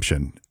about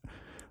redemption.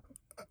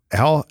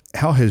 How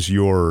has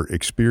your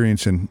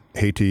experience in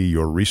Haiti,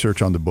 your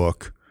research on the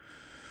book,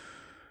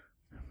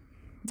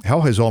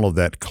 how has all of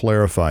that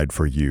clarified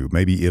for you,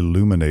 maybe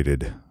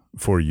illuminated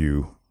for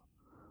you,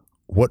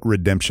 what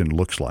redemption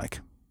looks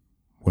like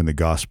when the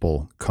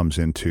gospel comes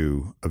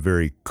into a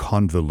very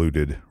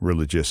convoluted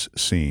religious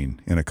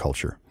scene in a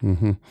culture?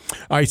 Mm-hmm.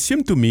 It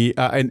seemed to me,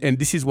 and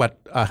this is what,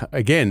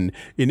 again,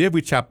 in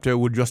every chapter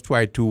we'll just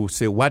try to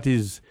say what are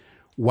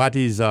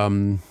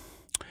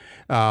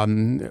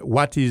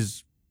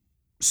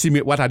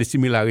the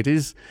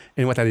similarities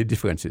and what are the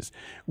differences.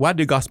 What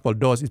the gospel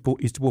does is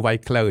to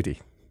provide clarity.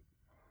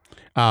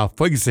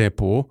 For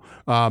example,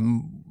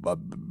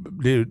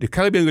 the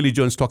Caribbean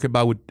religions talk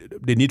about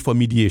the need for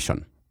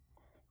mediation.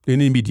 They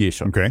need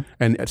mediation. Okay.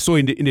 And so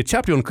in the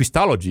chapter on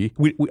Christology,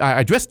 I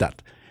address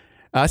that.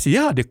 I say,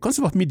 the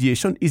concept of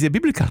mediation is a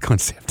biblical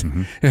concept.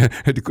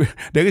 Mm-hmm.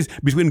 There is,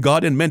 between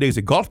God and man, there is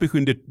a gulf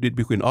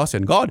between us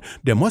and God.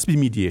 There must be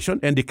mediation,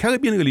 and the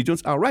Caribbean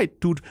religions are right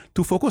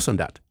to focus on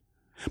that.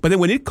 But then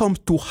when it comes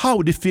to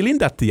how they fill in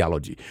that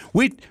theology,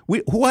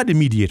 who are the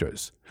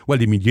mediators? Well,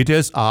 the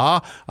mediators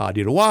are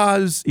the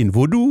Rois in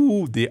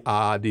Vodou, they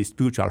are the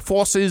spiritual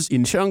forces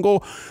in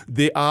Shango,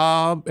 they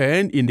are,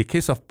 and in the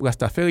case of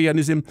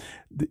Rastafarianism,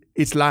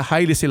 it's like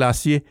Haile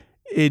Selassie,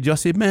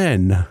 just a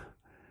man.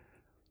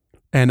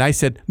 And I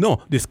said,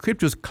 no, the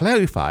scriptures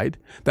clarified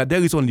that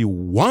there is only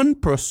one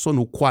person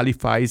who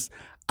qualifies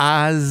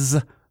as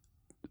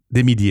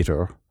the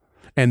mediator,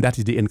 and that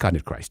is the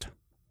incarnate Christ.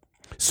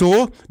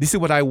 So this is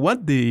what I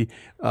want the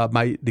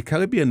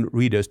Caribbean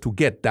readers to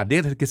get, that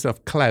there's a case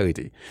of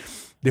clarity.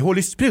 The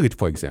Holy Spirit,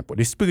 for example,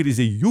 the Spirit is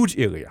a huge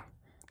area.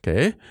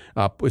 Okay,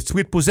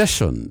 Spirit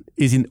possession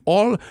is in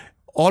all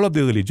of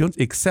the religions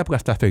except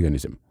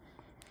Rastafarianism.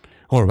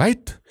 All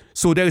right.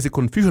 So there is a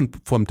confusion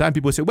from time.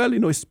 People say, well,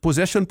 it's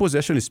possession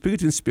is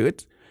spirit in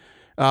spirit,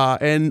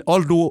 and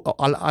although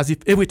as if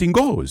everything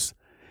goes.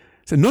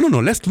 So no.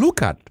 Let's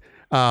look at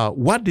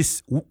what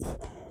this.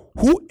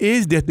 Who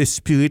is the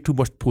spirit who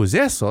must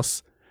possess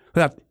us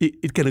so that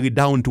it can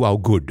redound to our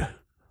good?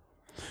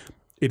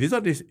 It is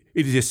not this,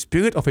 it is a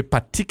spirit of a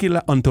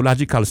particular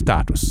ontological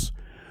status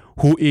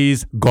who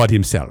is God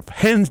himself.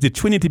 Hence, the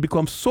Trinity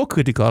becomes so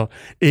critical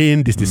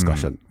in this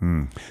discussion.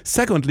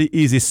 Secondly,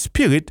 is a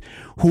spirit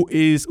who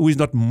is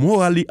not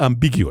morally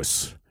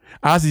ambiguous,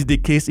 as is the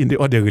case in the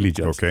other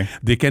religions. Okay.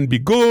 They can be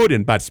good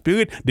and bad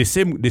spirit. The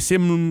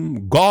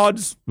same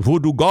gods,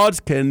 voodoo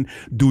gods, can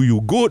do you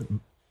good,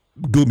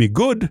 do me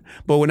good,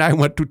 but when I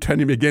want to turn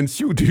him against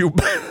you, do you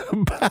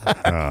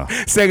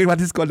bad? Saying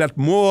what is called that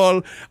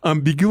moral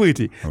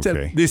ambiguity.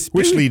 Okay. So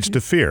which leads to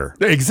fear.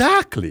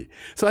 Exactly.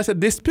 So I said,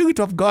 the Spirit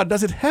of God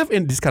doesn't have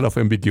this kind of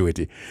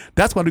ambiguity.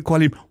 That's why we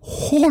call him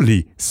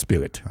Holy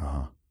Spirit.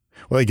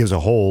 Well, it gives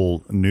a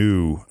whole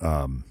new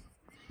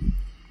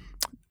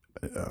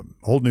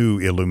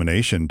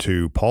illumination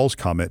to Paul's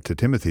comment to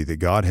Timothy that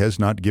God has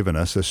not given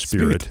us a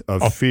spirit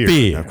of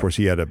fear. Now, of course,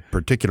 he had a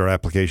particular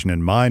application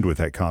in mind with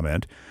that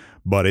comment,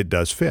 but it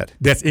does fit.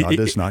 God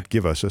does not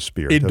give us a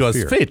spirit of fear. It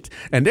does fit.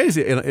 And there is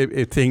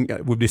a thing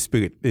with the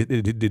Spirit,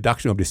 the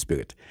doctrine of the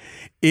Spirit,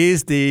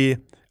 is the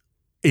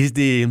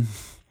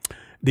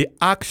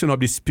action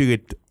of the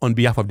Spirit on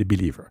behalf of the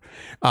believer.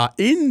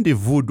 In the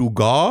voodoo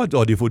god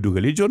or the voodoo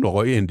religion,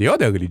 or in the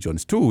other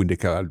religions too, we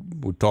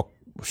talk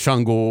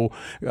Shango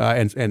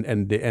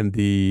and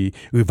the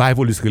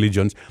revivalist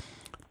religions,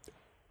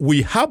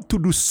 we have to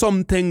do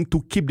something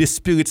to keep the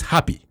spirits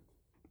happy,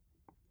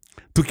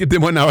 to keep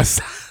them on our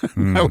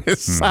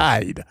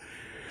side.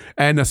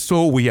 And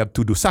so we have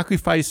to do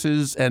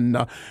sacrifices and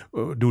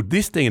do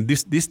this thing and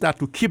this, that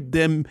to keep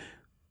them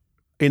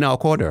in our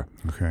corner.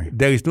 Okay.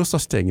 There is no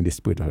such thing in the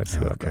Spirit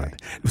of God.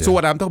 So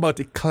what I'm talking about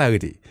is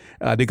clarity.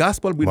 The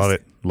gospel will...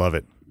 Love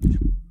it.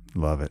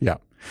 Yeah.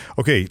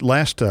 Okay,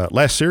 last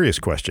serious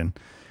question.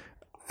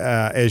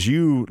 As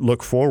you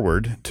look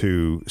forward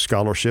to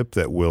scholarship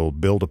that will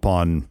build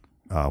upon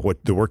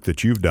what the work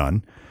that you've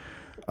done,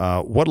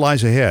 what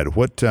lies ahead?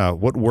 What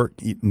work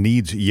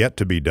needs yet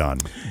to be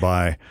done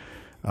by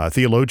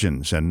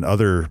theologians and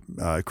other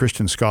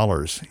Christian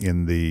scholars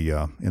in the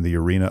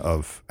arena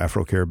of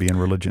Afro-Caribbean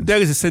religions? There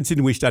is a sense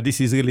in which that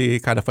this is really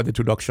kind of an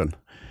introduction.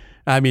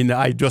 I mean,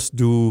 I just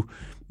do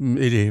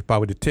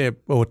probably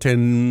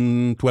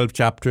 10, 12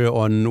 chapter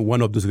on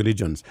one of those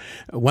religions.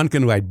 One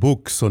can write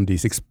books on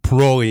this,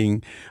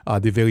 exploring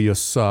the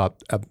various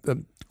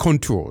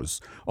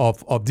contours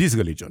of these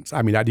religions.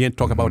 I mean, I didn't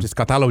talk about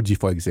eschatology,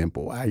 for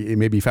example.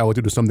 Maybe if I were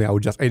to do something, I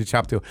would just add a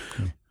chapter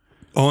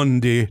on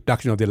the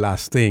doctrine of the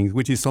last things,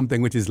 which is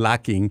something which is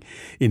lacking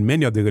in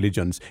many of the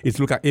religions. It's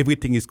look at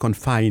everything is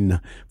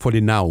confined for the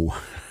now.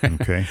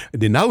 Okay.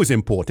 The now is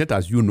important,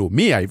 as you know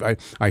me.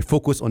 I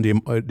focus on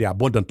the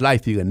abundant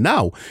life here and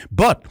now,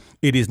 but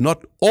it is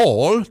not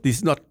all. This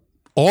is not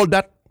all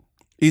that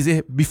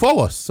is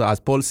before us, as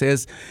Paul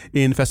says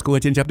in 1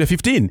 Corinthians chapter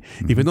 15.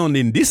 Even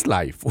only in this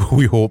life,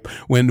 we hope,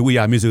 when we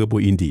are miserable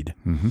indeed.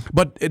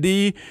 But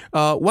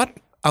what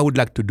I would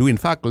like to do, in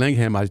fact,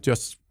 Langham has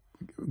just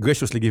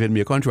graciously given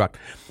me a contract,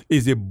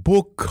 is a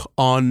book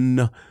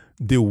on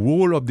the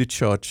role of the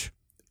church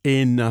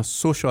in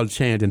social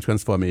change and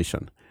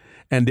transformation.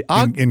 And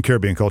in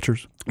Caribbean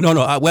cultures? No.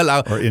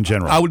 Or in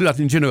general? I would do that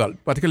in general,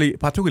 particularly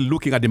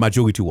looking at the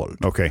majority world.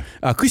 Okay.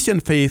 Christian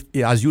faith,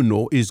 as you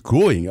know, is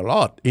growing a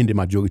lot in the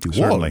majority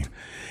Certainly. world.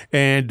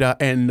 And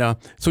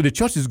so the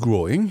church is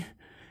growing.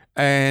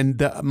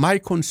 And my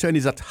concern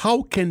is that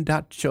how can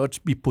that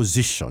church be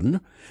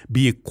positioned,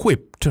 be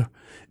equipped,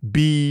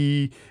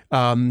 be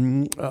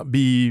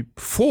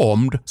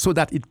formed so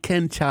that it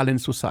can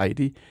challenge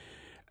society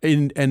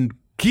and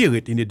gear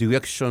it in the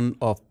direction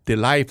of the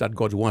life that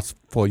God wants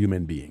for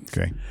human beings.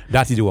 Okay.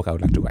 That is the work I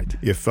would like to write.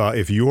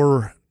 If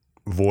your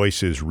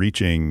voice is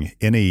reaching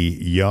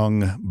any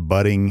young,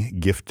 budding,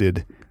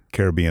 gifted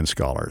Caribbean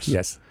scholars,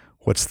 yes,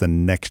 what's the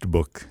next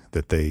book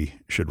that they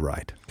should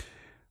write?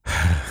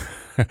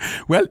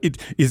 Well, it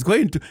is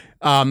going to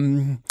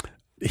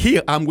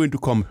here I'm going to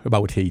come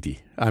about Haiti.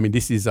 I mean,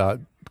 this is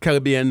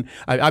Caribbean.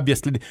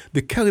 Obviously,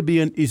 the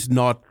Caribbean is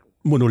not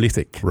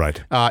monolithic. Right.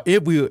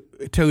 Every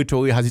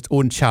territory has its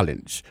own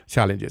challenges.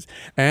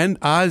 And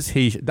as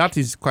Haitian, that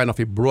is kind of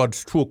a broad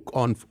stroke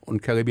on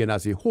Caribbean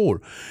as a whole.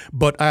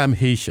 But I am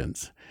Haitian.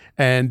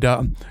 And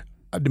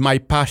my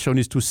passion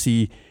is to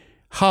see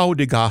how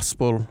the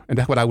gospel, and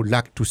that's what I would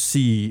like to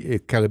see a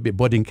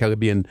budding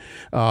Caribbean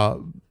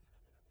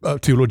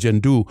theologian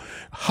do,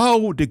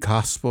 how the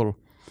gospel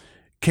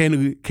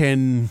can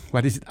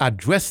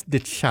address the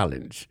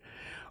challenge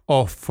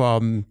of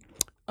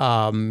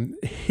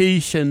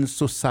Haitian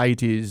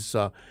society's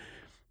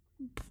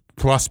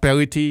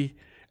prosperity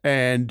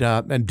and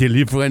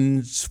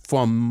deliverance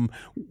from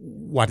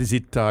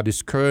the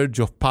scourge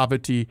of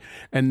poverty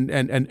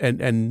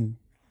and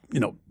you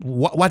know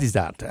what is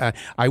that?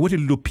 I wrote a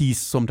little piece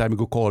some time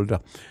ago called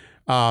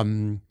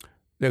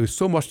 "There is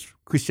so much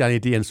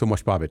Christianity and so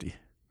much poverty."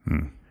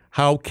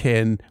 How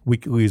can we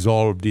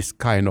resolve this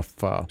kind of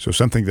so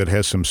something that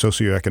has some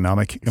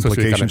socioeconomic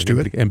implications to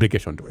it?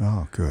 Implication to it.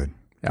 Oh, good.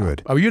 Yeah.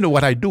 Good. You know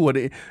what I do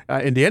in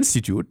the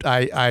Institute?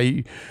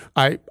 I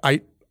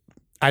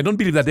don't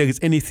believe that there is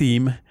any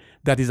theme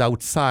that is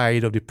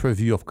outside of the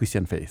purview of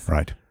Christian faith.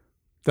 Right.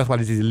 That's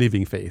what it is, a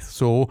living faith.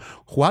 So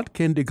what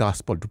can the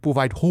gospel do?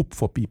 Provide hope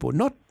for people,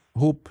 not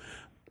hope.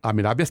 I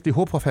mean, obviously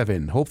hope of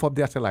heaven, hope of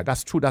the afterlife.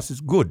 That's true. That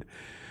is good.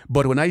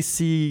 But when I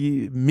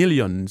see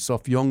millions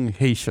of young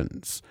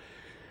Haitians,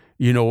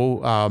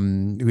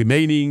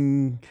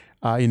 remaining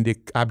in the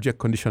abject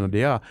condition that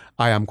they are,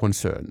 I am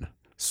concerned.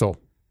 So,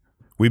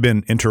 we've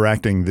been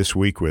interacting this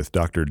week with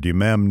Dr.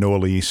 Dumem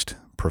Noëliste,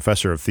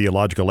 professor of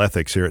theological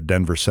ethics here at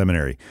Denver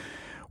Seminary.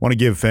 I want to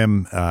give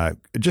him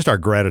just our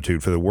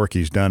gratitude for the work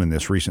he's done in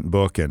this recent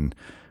book and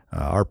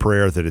our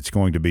prayer that it's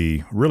going to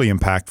be really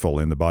impactful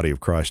in the body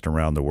of Christ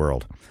around the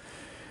world.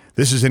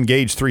 This is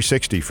Engage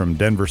 360 from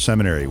Denver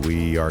Seminary.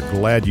 We are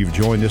glad you've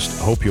joined us.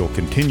 Hope you'll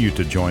continue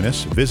to join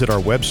us. Visit our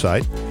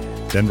website,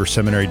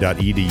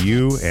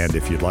 denverseminary.edu, and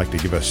if you'd like to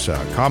give us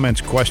comments,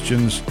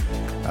 questions,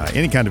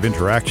 any kind of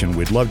interaction,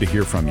 we'd love to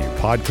hear from you.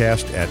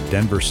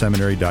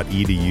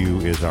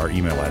 podcast@denverseminary.edu is our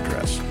email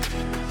address.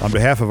 On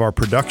behalf of our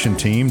production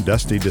team,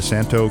 Dusty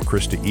DeSanto,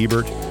 Krista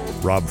Ebert,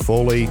 Rob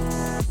Foley,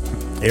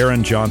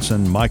 Aaron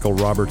Johnson, Michael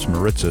Roberts,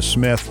 Maritza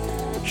Smith,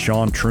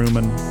 Sean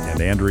Truman, and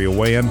Andrea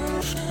Wayan,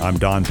 I'm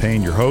Don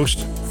Payne, your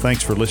host.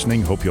 Thanks for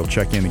listening. Hope you'll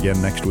check in again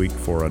next week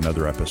for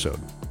another episode.